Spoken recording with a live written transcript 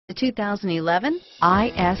The 2011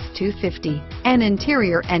 IS250. An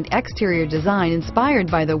interior and exterior design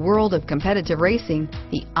inspired by the world of competitive racing,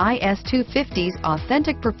 the IS250's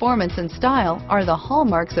authentic performance and style are the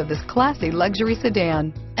hallmarks of this classy luxury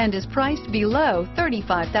sedan and is priced below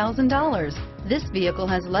 $35,000. This vehicle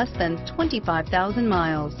has less than 25,000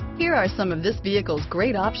 miles. Here are some of this vehicle's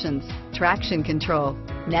great options: traction control,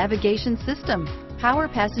 navigation system, power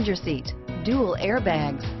passenger seat, dual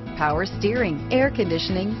airbags, power steering, air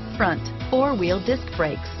conditioning, front, four-wheel disc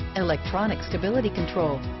brakes, electronic stability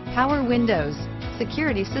control, power windows,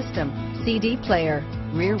 security system, CD player,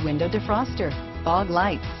 rear window defroster, fog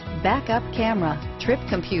lights, backup camera, trip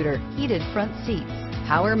computer, heated front seats,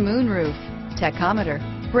 power moonroof, tachometer,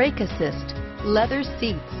 brake assist, leather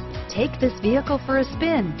seats. Take this vehicle for a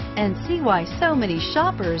spin and see why so many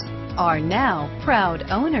shoppers are now proud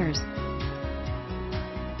owners.